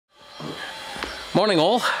Morning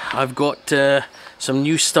all, I've got some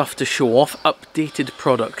new stuff to show off, updated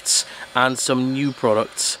products and some new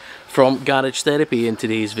products from Garage Therapy in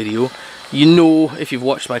today's video. You know, if you've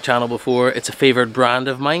watched my channel before, it's a favoured brand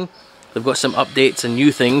of mine. They've got some updates and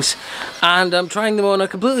new things, and I'm trying them on a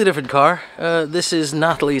completely different car. This is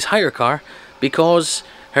Natalie's hire car because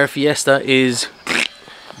her Fiesta is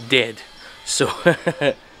dead. So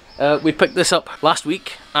we picked this up last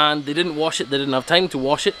week and they didn't wash it, they didn't have time to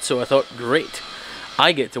wash it, so I thought, great,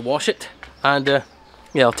 I get to wash it, and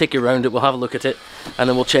yeah, I'll take you around it, we'll have a look at it, and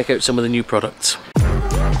then we'll check out some of the new products.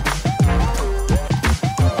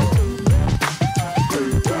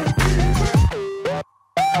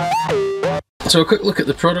 So a quick look at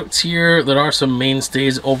the products here. There are some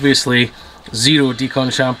mainstays, obviously Zero Decon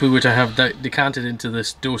shampoo, which I have decanted into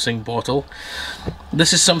this dosing bottle.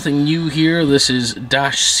 This is something new here. This is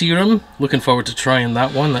Dash Serum. Looking forward to trying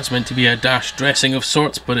that one. That's meant to be a Dash dressing of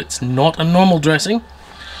sorts, but it's not a normal dressing.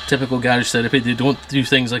 Typical Garage Therapy, they don't do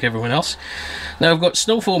things like everyone else. Now I've got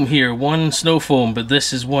snow foam here, one snow foam, but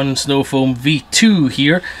this is one snow foam V2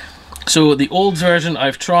 here. So the old version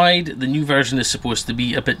I've tried, the new version is supposed to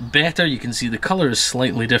be a bit better. You can see the colour is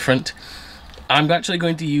slightly different. I'm actually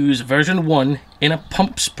going to use version 1 in a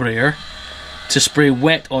pump sprayer to spray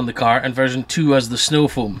wet on the car, and version 2 as the snow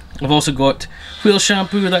foam. I've also got wheel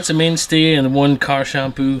shampoo, that's a mainstay, and one car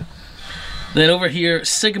shampoo. Then over here,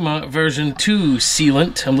 Sigma version 2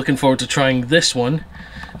 sealant. I'm looking forward to trying this one.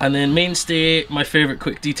 And then mainstay, my favourite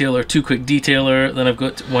quick detailer, 2 quick detailer. Then I've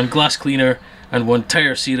got one glass cleaner and one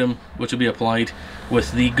tire serum, which will be applied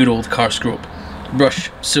with the good old car scrub brush.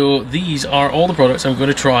 So these are all the products I'm going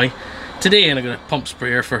to try today, and I'm going to pump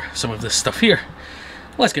sprayer for some of this stuff here.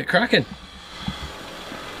 Let's get cracking.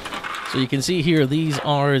 So you can see here, these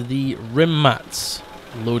are the rim mats,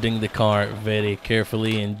 loading the car very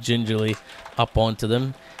carefully and gingerly up onto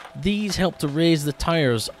them. These help to raise the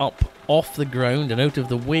tires up off the ground and out of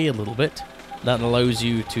the way a little bit. That allows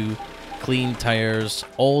you to clean tires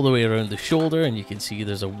all the way around the shoulder, and you can see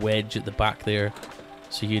there's a wedge at the back there,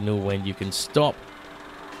 so you know when you can stop.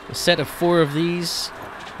 A set of 4 of these.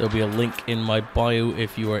 There'll be a link in my bio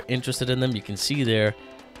if you are interested in them. You can see there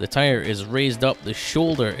the tire is raised up, the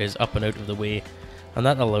shoulder is up and out of the way, and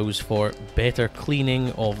that allows for better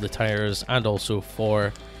cleaning of the tires and also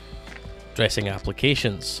for dressing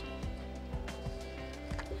applications.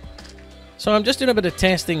 So I'm just doing a bit of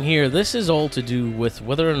testing here. This is all to do with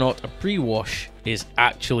whether or not a pre-wash is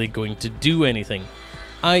actually going to do anything.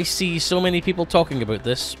 I see so many people talking about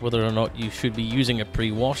this, whether or not you should be using a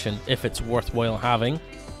pre-wash and if it's worthwhile having.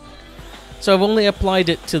 So I've only applied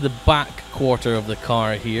it to the back quarter of the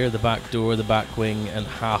car here, the back door, the back wing, and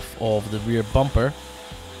half of the rear bumper.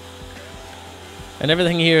 And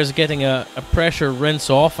everything here is getting a pressure rinse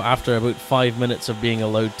off after about 5 minutes of being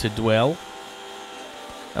allowed to dwell.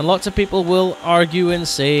 And lots of people will argue and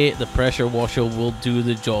say the pressure washer will do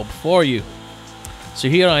the job for you. So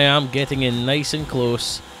here I am getting in nice and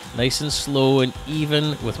close, nice and slow and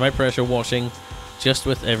even with my pressure washing, just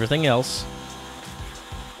with everything else.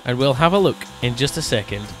 And we'll have a look in just a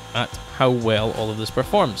second at how well all of this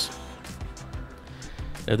performs.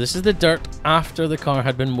 Now this is the dirt after the car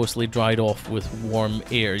had been mostly dried off with warm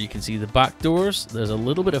air. You can see the back doors, there's a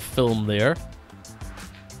little bit of film there.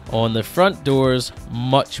 On the front doors,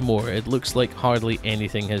 much more. It looks like hardly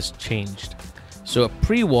anything has changed. So a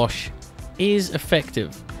pre-wash is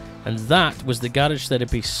effective, and that was the Garage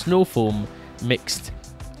Therapy Snow Foam mixed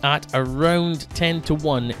at around 10 to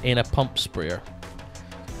 1 in a pump sprayer.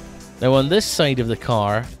 Now on this side of the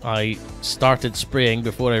car, I started spraying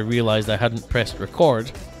before I realized I hadn't pressed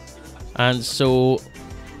record, and so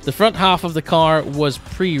the front half of the car was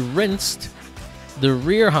pre-rinsed. The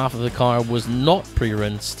rear half of the car was not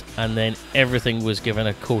pre-rinsed, and then everything was given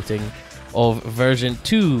a coating of version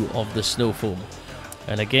 2 of the snow foam.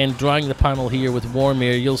 And again, drying the panel here with warm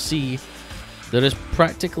air, you'll see there is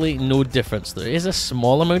practically no difference. There is a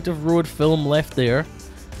small amount of road film left there,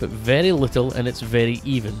 but very little, and it's very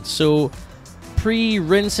even. So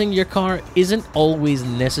pre-rinsing your car isn't always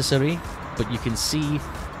necessary, but you can see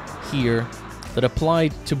here that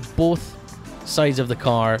applied to both sides of the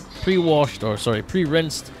car,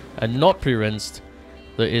 pre-rinsed and not pre-rinsed,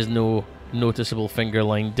 there is no noticeable finger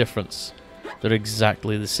line difference. They're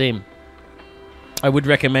exactly the same. I would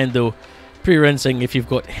recommend though pre-rinsing if you've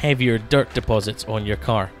got heavier dirt deposits on your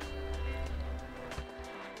car.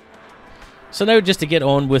 So now, just to get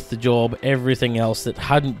on with the job, everything else that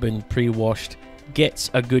hadn't been pre-washed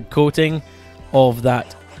gets a good coating of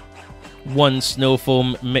that one snow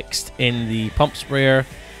foam mixed in the pump sprayer,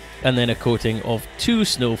 and then a coating of 2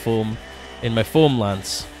 snow foam in my foam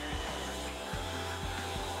lance.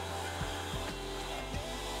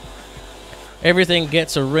 Everything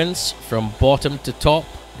gets a rinse from bottom to top.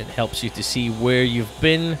 It helps you to see where you've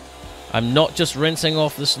been. I'm not just rinsing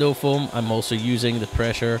off the snow foam, I'm also using the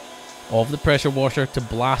pressure of the pressure washer to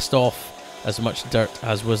blast off as much dirt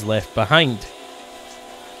as was left behind.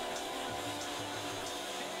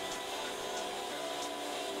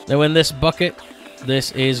 Now in this bucket,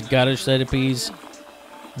 this is Garage Therapy's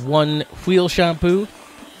One Wheel Shampoo,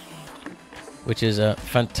 which is a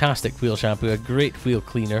fantastic wheel shampoo, a great wheel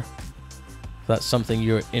cleaner, if that's something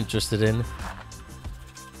you're interested in.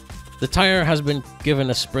 The tire has been given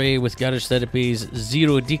a spray with Garage Therapy's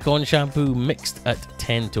Zero Decon shampoo mixed at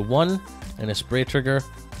 10:1 in a spray trigger.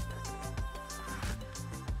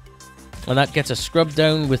 And that gets a scrub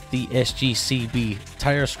down with the SGCB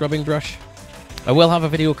tire scrubbing brush. I will have a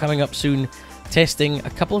video coming up soon testing a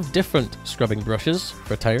couple of different scrubbing brushes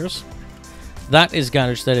for tires. That is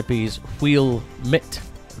Garage Therapy's wheel mitt,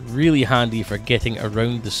 really handy for getting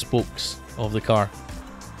around the spokes of the car.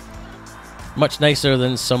 Much nicer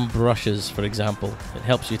than some brushes, for example. It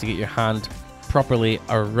helps you to get your hand properly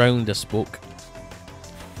around a spoke.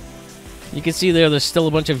 You can see there's still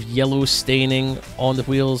a bunch of yellow staining on the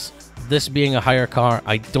wheels. This being a hire car,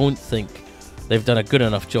 I don't think they've done a good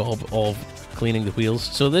enough job of cleaning the wheels.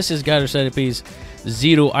 So this is Garage Therapy's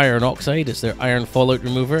Zero Iron Oxide. It's their iron fallout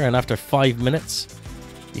remover, and after 5 minutes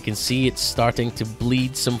you can see it's starting to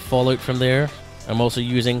bleed some fallout from there. I'm also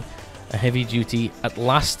using a heavy duty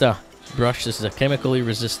Atlasta brush. This is a chemically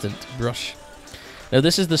resistant brush. Now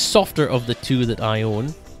this is the softer of the two that I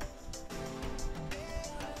own.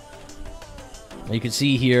 You can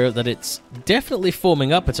see here that it's definitely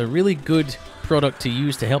foaming up. It's a really good product to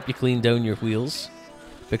use to help you clean down your wheels,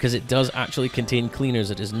 because it does actually contain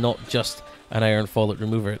cleaners. It is not just an iron fallout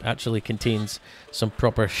remover. It actually contains some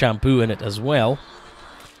proper shampoo in it as well.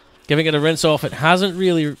 Giving it a rinse off, it hasn't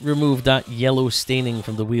really removed that yellow staining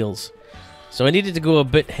from the wheels. So I needed to go a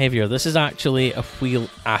bit heavier. This is actually a wheel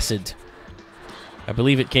acid. I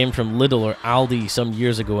believe it came from Lidl or Aldi some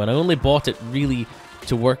years ago, and I only bought it really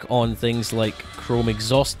to work on things like chrome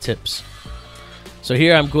exhaust tips. So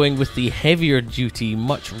here I'm going with the heavier duty,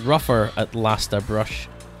 much rougher Atlasta brush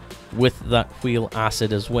with that wheel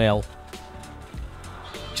acid as well,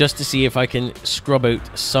 just to see if I can scrub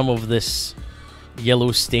out some of this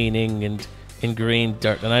yellow staining and ingrained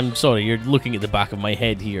dirt. And I'm sorry, you're looking at the back of my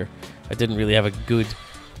head here. I didn't really have a good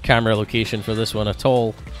camera location for this one at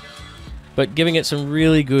all. But giving it some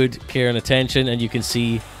really good care and attention, and you can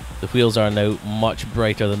see the wheels are now much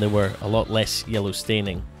brighter than they were, a lot less yellow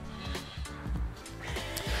staining.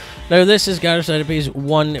 Now this is Garage Therapy's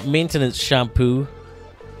One Maintenance Shampoo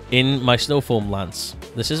in my snow foam lance.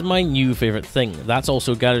 This is my new favourite thing. That's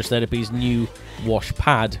also Garage Therapy's new wash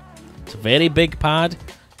pad. It's a very big pad.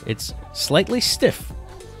 It's slightly stiff.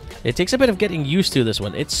 It takes a bit of getting used to, this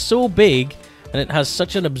one. It's so big and it has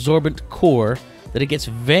such an absorbent core that it gets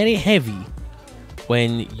very heavy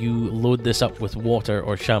when you load this up with water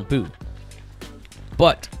or shampoo.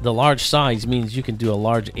 But the large size means you can do a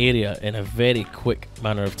large area in a very quick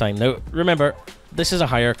manner of time. Now remember, this is a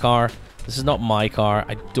hire car. This is not my car.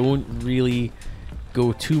 I don't really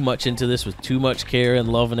go too much into this with too much care and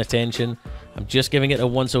love and attention. I'm just giving it a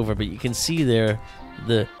once over, but you can see there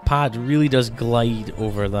the pad really does glide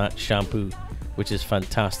over that shampoo, which is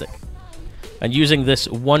fantastic. And using this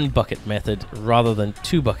one bucket method rather than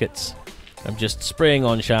 2 buckets, I'm just spraying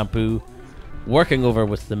on shampoo, working over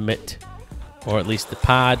with the mitt, or at least the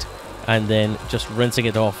pad, and then just rinsing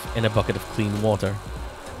it off in a bucket of clean water.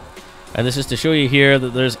 And this is to show you here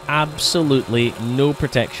that there's absolutely no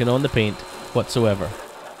protection on the paint whatsoever.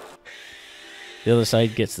 The other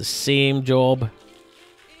side gets the same job.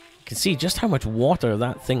 You can see just how much water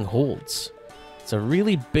that thing holds. It's a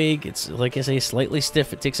really big, it's like I say, slightly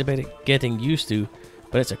stiff. It takes a bit of getting used to,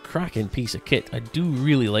 but it's a cracking piece of kit. I do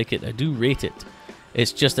really like it. I do rate it.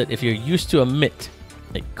 It's just that if you're used to a mitt,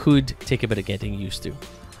 it could take a bit of getting used to.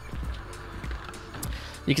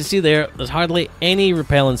 You can see there's hardly any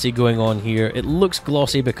repellency going on here. It looks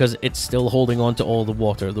glossy because it's still holding on to all the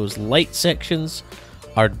water. Those light sections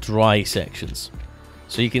are dry sections.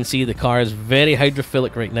 So you can see the car is very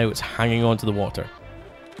hydrophilic right now. It's hanging on to the water.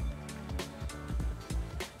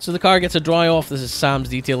 So the car gets a dry off. This is Sam's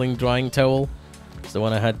detailing drying towel. It's the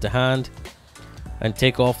one I had to hand. And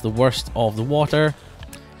take off the worst of the water.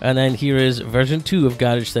 And then here is version 2 of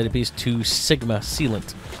Garage Therapy's 2 Sigma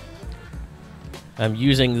sealant. I'm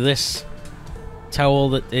using this towel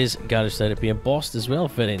that is Garage Therapy embossed as well.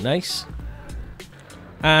 Very nice.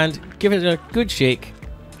 And give it a good shake.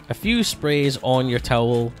 A few sprays on your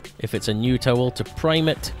towel if it's a new towel to prime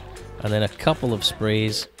it. And then a couple of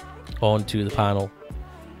sprays onto the panel.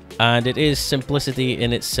 And it is simplicity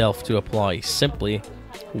in itself to apply. Simply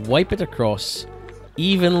wipe it across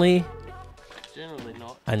evenly,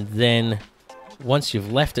 and then once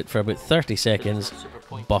you've left it for about 30 seconds,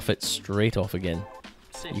 buff it straight off again.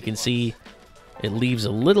 You can see it leaves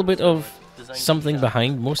a little bit of something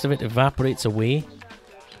behind. Most of it evaporates away.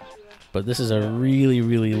 But this is a really,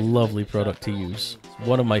 really lovely product to use.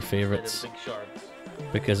 One of my favorites,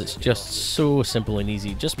 because it's just so simple and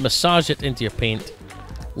easy. Just massage it into your paint,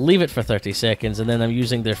 leave it for 30 seconds, and then I'm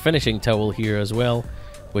using their finishing towel here as well,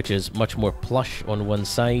 which is much more plush on one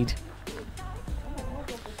side.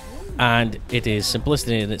 And it is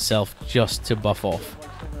simplicity in itself just to buff off.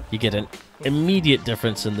 You get an immediate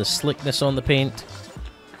difference in the slickness on the paint.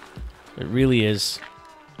 It really is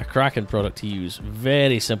a cracking product to use.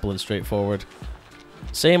 Very simple and straightforward.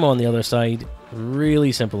 Same on the other side.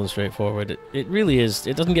 Really simple and straightforward. It really is.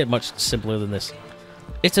 It doesn't get much simpler than this.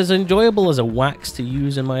 It's as enjoyable as a wax to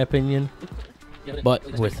use, in my opinion, but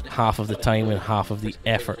with half of the time and half of the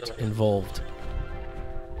effort involved.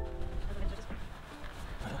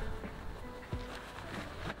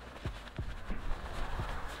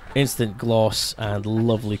 Instant gloss and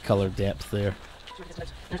lovely color depth there.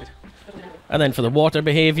 And then for the water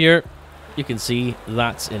behavior, you can see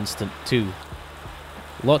that's instant too.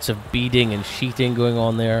 Lots of beading and sheeting going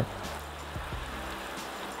on there.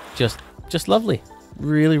 Just lovely.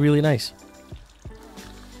 Really, really nice.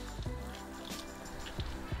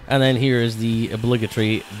 And then here is the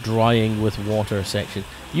obligatory drying with water section.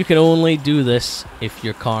 You can only do this if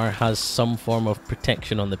your car has some form of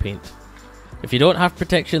protection on the paint. If you don't have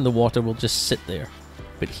protection, the water will just sit there.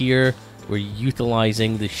 But here, we're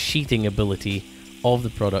utilizing the sheeting ability of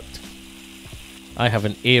the product. I have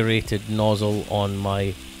an aerated nozzle on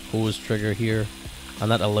my hose trigger here,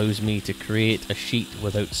 and that allows me to create a sheet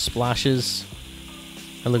without splashes.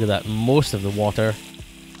 And look at that, most of the water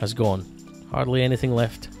has gone. Hardly anything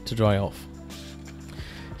left to dry off.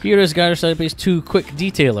 Here is Garage Therapy's 2 Quick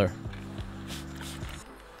Detailer.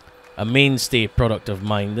 A mainstay product of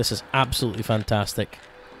mine. This is absolutely fantastic.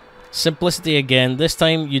 Simplicity again. This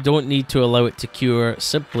time you don't need to allow it to cure.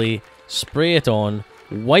 Simply spray it on,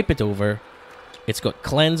 wipe it over. It's got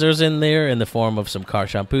cleansers in there in the form of some car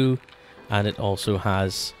shampoo, and it also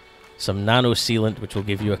has some nano sealant, which will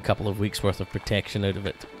give you a couple of weeks worth of protection out of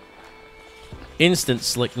it. Instant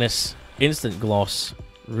slickness, instant gloss,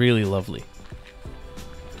 really lovely.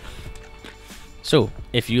 So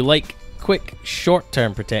if you like quick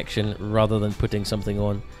short-term protection rather than putting something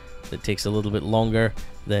on that takes a little bit longer,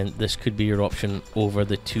 then this could be your option over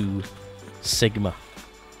the 2 Sigma.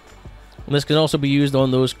 And this can also be used on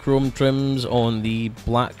those chrome trims, on the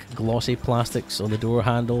black glossy plastics, on the door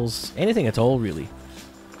handles, anything at all really.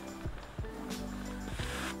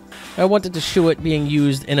 I wanted to show it being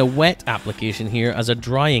used in a wet application here as a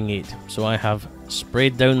drying aid. So I have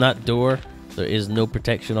sprayed down that door. There is no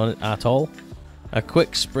protection on it at all. A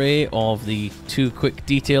quick spray of the 2 Quick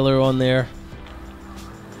Detailer on there.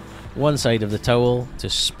 One side of the towel to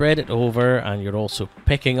spread it over, and you're also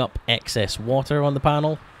picking up excess water on the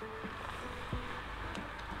panel.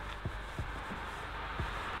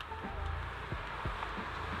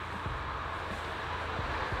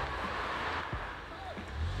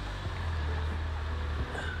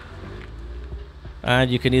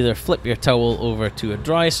 And you can either flip your towel over to a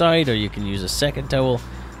dry side, or you can use a second towel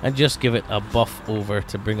and just give it a buff over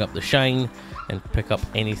to bring up the shine and pick up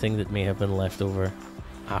anything that may have been left over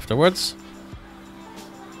afterwards.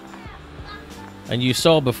 And you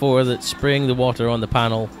saw before that spraying the water on the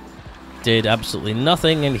panel did absolutely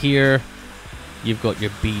nothing, and here you've got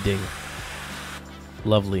your beading.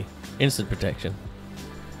 Lovely. Instant protection.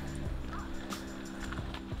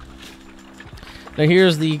 Now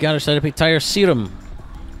here's the Garage Therapy Tire Serum.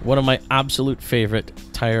 One of my absolute favorite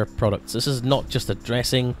tire products. This is not just a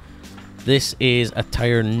dressing. This is a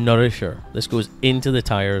tire nourisher. This goes into the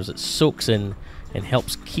tires, it soaks in and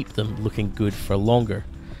helps keep them looking good for longer.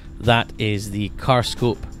 That is the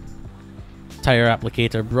Carscope tire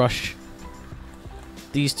applicator brush.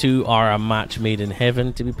 These two are a match made in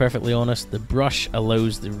heaven, to be perfectly honest. The brush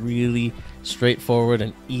allows the really straightforward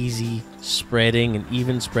and easy spreading and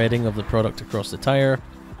even spreading of the product across the tire.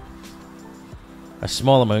 A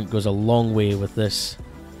small amount goes a long way with this.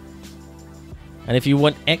 And if you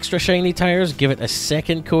want extra shiny tires, give it a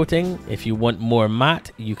second coating. If you want more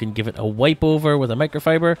matte, you can give it a wipe over with a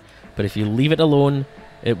microfiber. But if you leave it alone,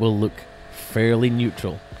 it will look fairly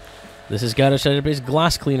neutral. This is Garage Therapy's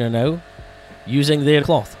glass cleaner now, using their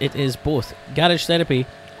cloth. It is both Garage Therapy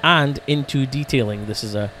and Into Detailing. This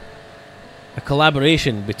is a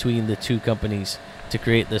collaboration between the two companies to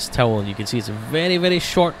create this towel. And you can see it's a very, very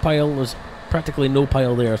short pile. There's practically no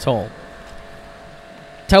pile there at all.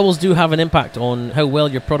 Towels do have an impact on how well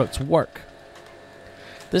your products work.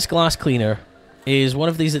 This glass cleaner is one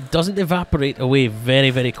of these that doesn't evaporate away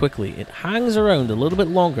very, very quickly. It hangs around a little bit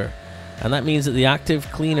longer, and that means that the active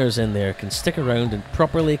cleaners in there can stick around and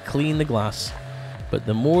properly clean the glass. But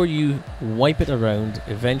the more you wipe it around,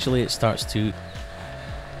 eventually it starts to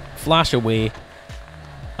flash away,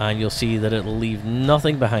 and you'll see that it'll leave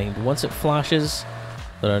nothing behind. Once it flashes,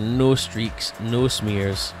 there are no streaks, no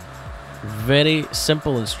smears. Very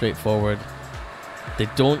simple and straightforward. They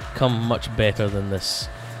don't come much better than this.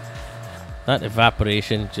 That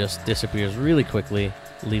evaporation just disappears really quickly,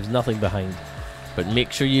 leaves nothing behind. But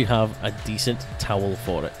make sure you have a decent towel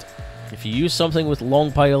for it. If you use something with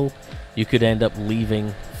long pile, you could end up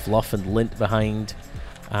leaving fluff and lint behind,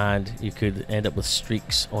 and you could end up with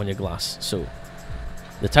streaks on your glass. So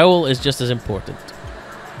the towel is just as important.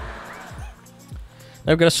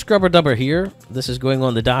 Now I've got a scrubber dubber here. This is going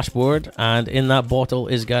on the dashboard, and in that bottle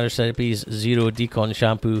is Garage Therapy's Zero Decon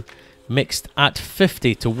shampoo mixed at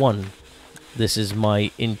 50:1. This is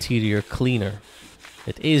my interior cleaner.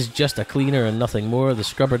 It is just a cleaner and nothing more. The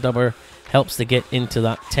scrubber dubber helps to get into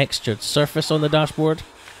that textured surface on the dashboard,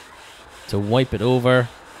 to wipe it over,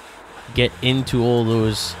 get into all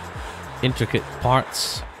those intricate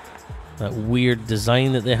parts, that weird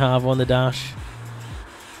design that they have on the dash,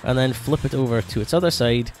 and then flip it over to its other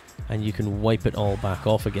side and you can wipe it all back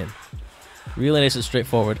off again. Really nice and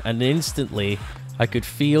straightforward, and instantly I could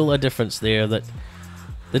feel a difference there, that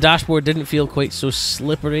the dashboard didn't feel quite so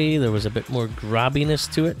slippery. There was a bit more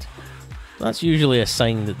grabbiness to it. That's usually a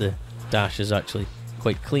sign that the dash is actually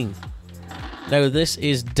quite clean. Now this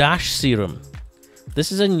is Dash Serum.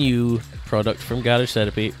 This is a new product from Garage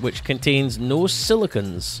Therapy which contains no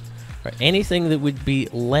silicons or anything that would be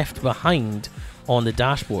left behind on the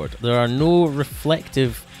dashboard. There are no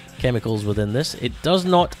reflective chemicals within this. It does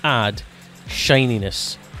not add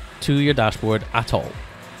shininess to your dashboard at all.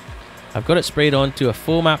 I've got it sprayed onto a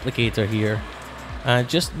foam applicator here, and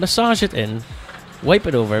just massage it in, wipe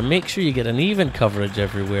it over, make sure you get an even coverage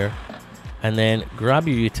everywhere, and then grab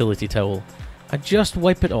your utility towel and just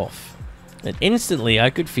wipe it off. And instantly I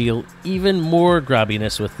could feel even more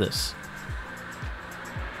grabbiness with this.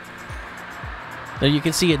 Now you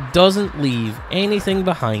can see it doesn't leave anything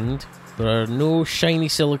behind. There are no shiny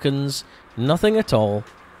silicons, nothing at all,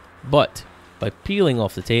 but by peeling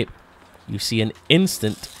off the tape, you see an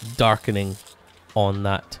instant darkening on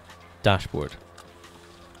that dashboard.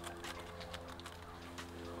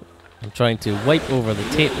 I'm trying to wipe over the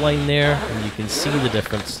tape line there, and you can see the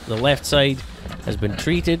difference. The left side has been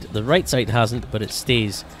treated, the right side hasn't, but it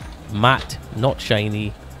stays matte, not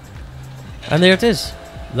shiny. And there it is.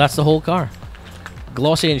 That's the whole car.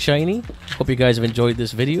 Glossy and shiny. Hope you guys have enjoyed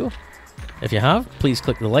this video. If you have, please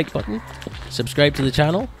click the like button, subscribe to the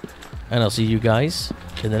channel, and I'll see you guys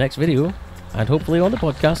in the next video, and hopefully on the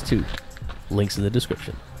podcast too. Links in the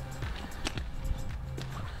description.